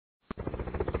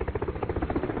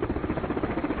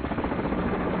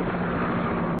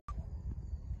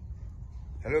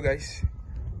Hello guys,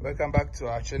 welcome back to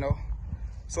our channel.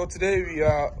 So today we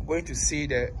are going to see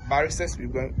the barristers we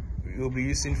will be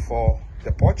using for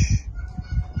the porch.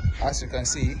 As you can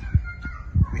see,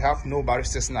 we have no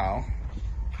barristers now,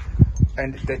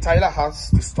 and the tiler has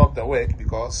to stop the work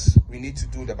because we need to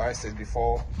do the barristers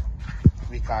before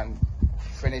we can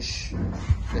finish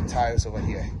the tiles over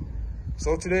here.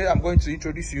 So today I'm going to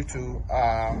introduce you to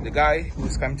the guy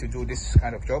who's coming to do this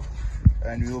kind of job,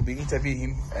 and we will be interviewing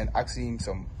him and asking him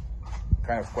some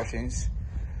kind of questions.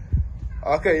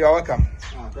 Okay, you're welcome.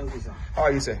 Thank you, sir. How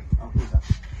are you, sir? I'm good, sir.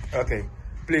 Okay,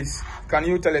 please, can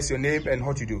you tell us your name and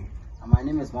what you do? My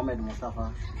name is Mohammed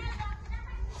Mustafa,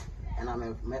 and I'm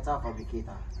a metal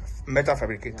fabricator. Metal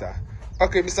fabricator.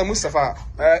 Okay, Mr. Mustafa,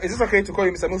 is it okay to call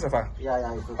you Mr. Mustafa?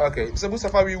 Yeah, it's okay. Okay, Mr.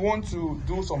 Mustafa, we want to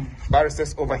do some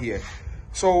barristers over here.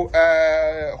 So,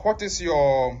 what is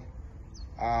your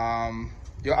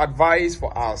advice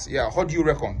for us? Yeah, what do you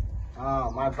reckon?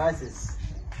 My advice is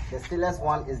the stainless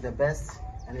one is the best,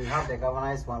 and we have the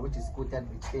galvanized one, which is coated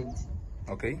with paint.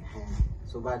 Okay.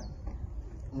 But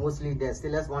mostly the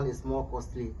stainless one is more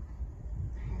costly.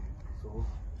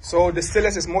 So the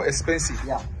stainless is more expensive.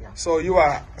 Yeah. So you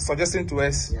are suggesting to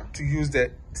us to use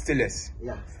the stainless.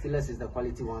 Yeah, stainless is the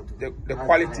quality one too. The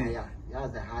quality.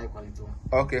 That's the high quality one.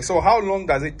 Okay, so how long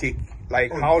does it take?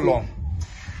 Like how long?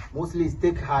 Mostly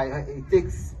it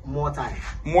takes more time.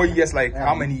 More years, like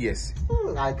how many years?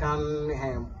 I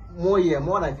can more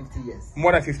than 50 years.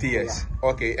 More than 50 years. Yeah.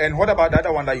 Okay, and what about the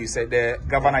other one that you said, the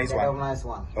galvanized one? The galvanized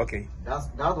one. Okay.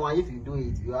 That one, if you do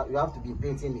it, you have to be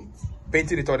painting it.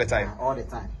 Painting it all the time? Yeah, all the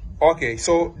time. Okay,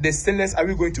 so the stainless, are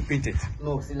we going to paint it?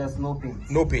 No, stainless, no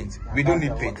paint. No paint. Yeah, we don't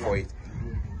need paint for it.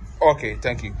 Okay,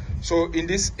 thank you. So in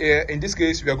this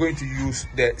case, we are going to use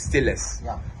the stainless.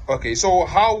 Yeah. Okay, so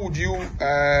how would you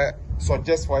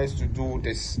suggest for us to do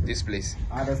this place?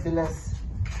 The stainless,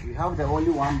 we have the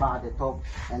only one bar at the top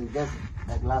and just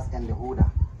the glass and the holder.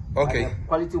 Okay. The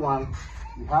quality one,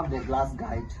 we have the glass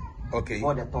guide. Okay.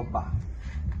 For the top bar.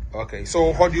 Okay,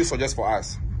 so what do you suggest for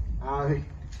us? I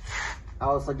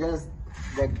would suggest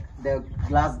the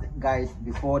glass guide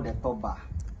before the top bar.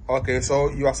 Okay, so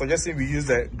you are suggesting we use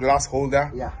the glass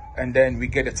holder, and then we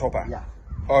get the topper. Yeah.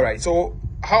 All right. So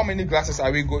how many glasses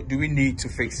do we need to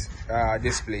fix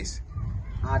this place?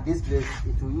 This place,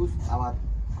 it will use our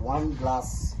one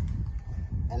glass,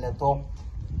 and the top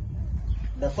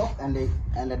and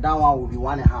the down one will be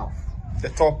 1.5. The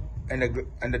top and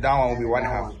the down one will be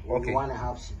 1.5. Okay.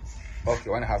 1.5 sheet. Okay,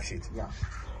 1.5 sheet. Yeah.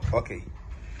 Okay.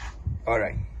 All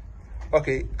right.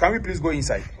 Okay. Can we please go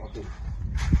inside? Okay.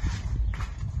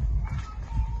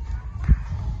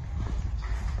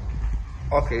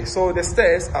 Okay, so the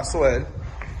stairs as well,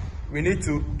 we need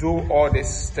to do all these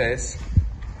stairs.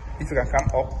 If you can come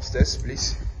upstairs,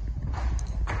 please.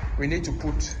 We need to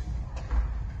put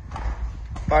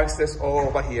barristers all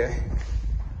over here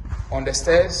on the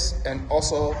stairs and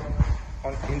also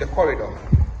in the corridor.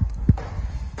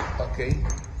 Okay,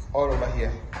 all over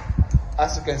here.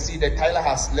 As you can see, the tiler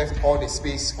has left all the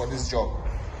space for this job.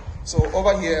 So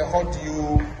over here, what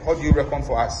do you reckon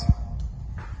for us?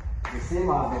 The same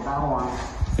as the down one.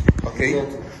 Okay.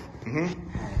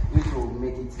 Which will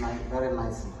make it very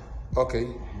nicely. Okay.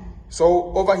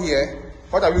 So over here,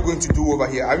 what are we going to do over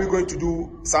here? Are we going to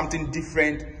do something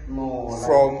different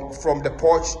from the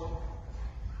porch?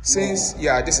 Since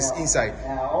this is inside.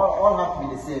 All have to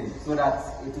be the same so that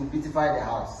it will beautify the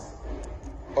house.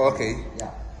 Okay.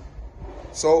 Yeah.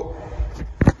 So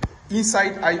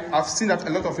inside, I've seen that a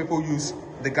lot of people use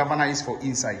the galvanized for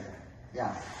inside.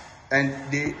 Yeah. And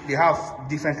they have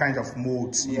different kinds of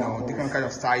molds, different kinds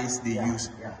of styles they use.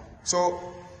 Yeah. So,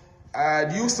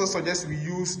 do you still suggest we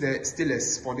use the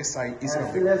stainless for this side instead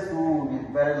of the stainless will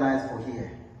be very nice for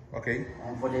here. Okay.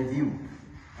 And for the view.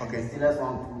 Okay. The stainless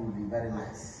one will be very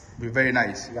nice. Be very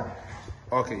nice. Yeah.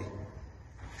 Okay.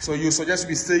 So you suggest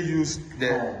we still use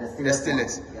the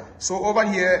stainless. Yeah. So over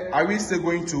here, are we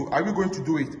going to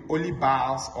do it only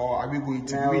bars, or are we going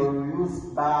to do it? We'll use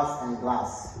bars and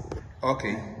glass.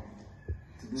 Okay.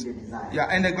 Do the design. Yeah,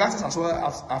 and the glasses as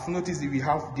well. I've noticed that we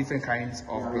have different kinds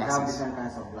of glasses. We have different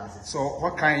kinds of glasses. So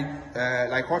what kind,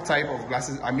 what type of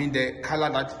glasses? I mean, the color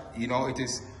that it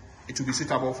will be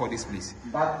suitable for this place.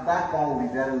 That one will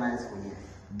be very nice for you.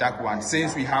 Dark one,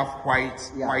 since we have white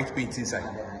paint inside.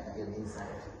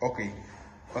 Okay.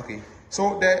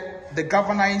 So the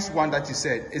galvanized one that you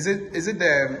said, is it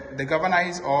the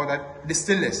galvanized or the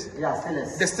stainless? Yeah,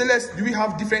 stainless. The stainless, do we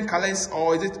have different colors,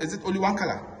 or is it only one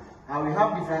color? We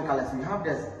have different colors. We have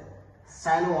the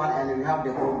shining one and we have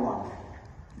the gold one.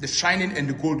 The shining and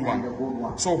the gold one. And the gold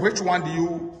one. So which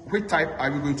type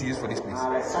are we going to use for this place?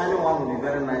 The shining one will be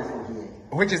very nice for here.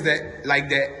 Which is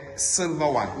the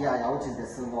silver one? Yeah, which is the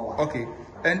silver one. Okay.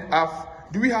 And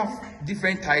do we have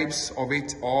different types of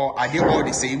it, or are they all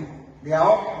the same? They are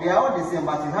all the same,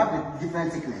 but you have the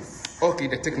different thickness. Okay,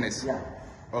 the thickness. Yeah.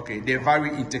 Okay, they vary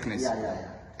in thickness. Yeah.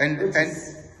 And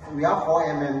we have 4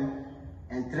 mm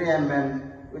and 3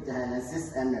 mm, which and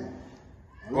 6 mm.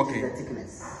 Which okay. Is the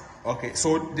thickness. Okay,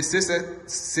 so the 6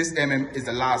 mm is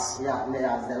the last. Yeah,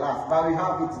 it's the last. But we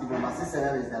have it different. But 6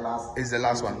 mm is the last. Is the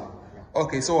last one. Yeah.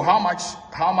 Okay, so how much?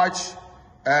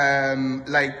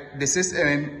 Like the 6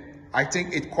 mm, I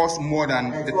think it costs more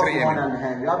than the 3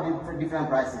 mm. We have different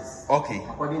prices. Okay.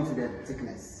 According to the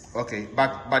thickness. Okay,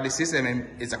 but the 6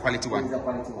 mm is a quality one. It's a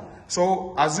quality one.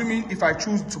 So assuming if I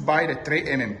choose to buy the 3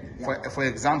 mm, for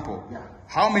example,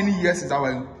 how many years is that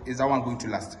one going to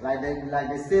last? Like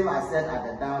the same I said at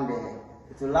the down there,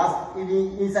 it will last.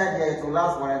 Even inside there, it will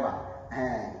last forever.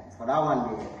 For that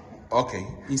one there. Okay,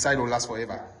 inside will last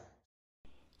forever.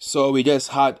 So we just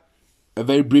had a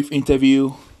very brief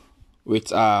interview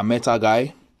with a metal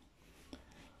guy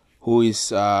who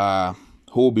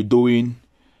will be doing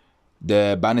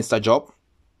the banister job.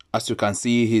 As you can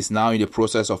see, he's now in the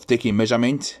process of taking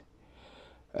measurement,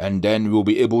 and then we'll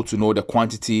be able to know the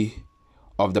quantity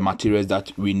of the materials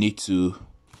that we need to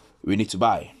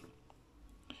buy.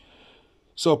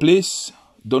 So please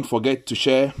don't forget to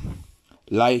share,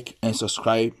 like, and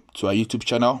subscribe to our YouTube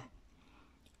channel.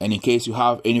 And in case you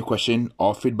have any question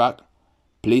or feedback,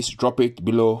 please drop it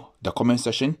below the comment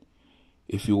section.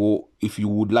 If you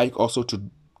would like also to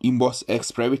inbox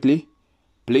X privately,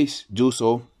 please do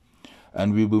so,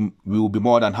 and we will be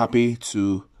more than happy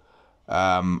to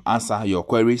answer your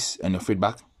queries and your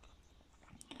feedback.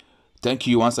 Thank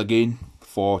you once again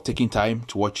for taking time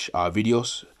to watch our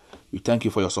videos. We thank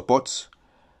you for your support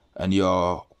and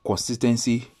your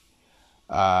consistency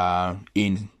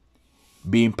in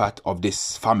being part of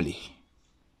this family.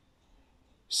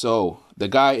 So the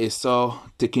guy is still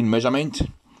taking measurement.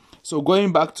 So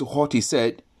going back to what he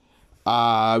said,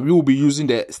 we will be using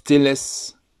the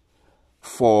stainless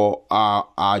for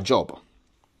our job.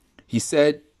 He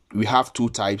said we have 2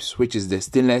 types, which is the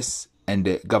stainless and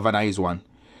the galvanized one.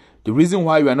 The reason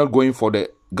why we are not going for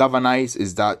the galvanized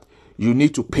is that you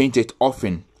need to paint it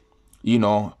often. You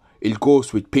know, it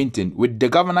goes with painting. With the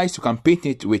galvanized, you can paint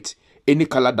it with any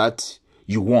color that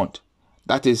you want.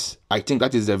 I think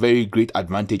that is a very great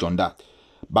advantage on that.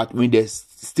 But with the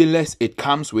stainless, it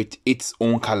comes with its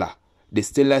own color. The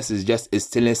stainless is just a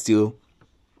stainless steel,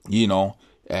 you know,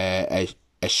 a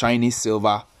shiny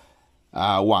silver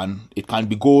one. It can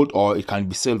be gold or it can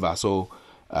be silver. So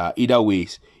either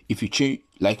ways, if you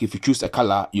choose a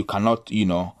color, you cannot, you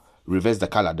know, reverse the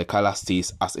color. The color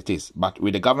stays as it is. But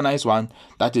with the galvanized one,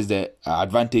 that is the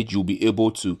advantage. You'll be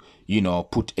able to, you know,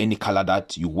 put any color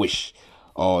that you wish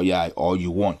or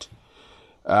you want.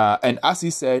 And as he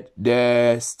said,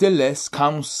 the stainless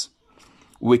comes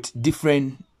with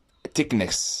different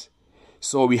thickness.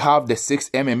 So we have the 6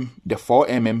 mm, the 4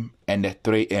 mm, and the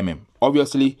 3 mm.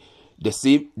 Obviously, the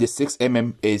 6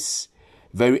 mm is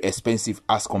very expensive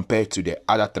as compared to the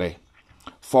other 3.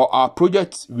 For our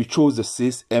project, we chose the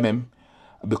 6 mm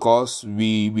because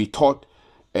we thought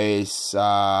is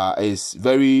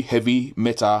very heavy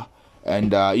metal,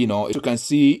 and you know, as you can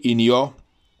see in your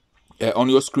on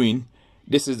your screen,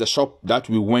 this is the shop that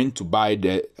we went to buy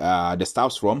the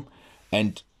stuffs from,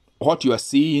 and what you are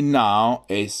seeing now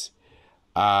is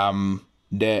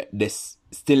the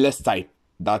stainless type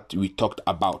that we talked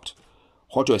about.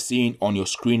 What you are seeing on your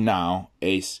screen now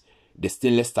is the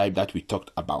stainless type that we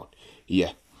talked about.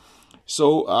 Yeah.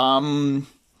 So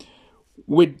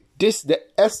with this, the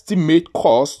estimate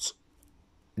cost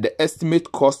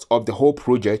of the whole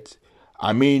project,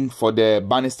 I mean for the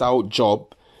Banister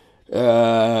job,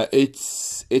 it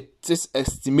is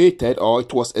estimated, or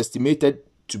it was estimated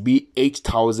to be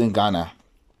 8,000 Ghana,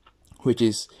 which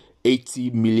is 80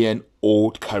 million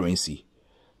old currency.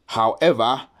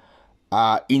 However,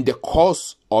 in the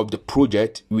course of the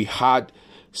project, we had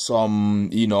some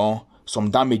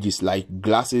damages like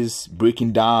glasses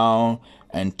breaking down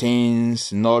and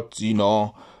things not, they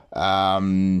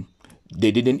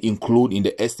didn't include in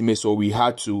the estimate, so we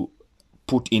had to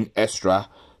put in extra.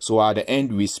 So at the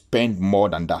end, we spent more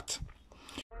than that.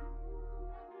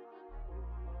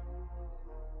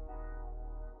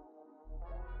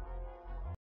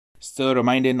 Still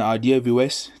reminding our dear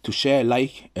viewers to share,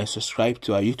 like, and subscribe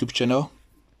to our YouTube channel.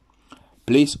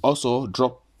 Please also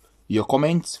drop your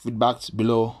comments, feedbacks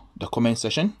below the comment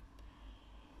section.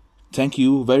 Thank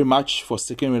you very much for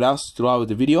sticking with us throughout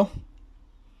the video,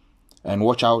 and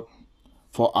watch out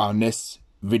for our next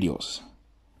videos.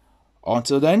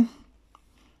 Until then,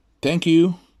 thank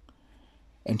you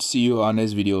and see you on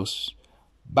next videos.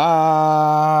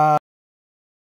 Bye.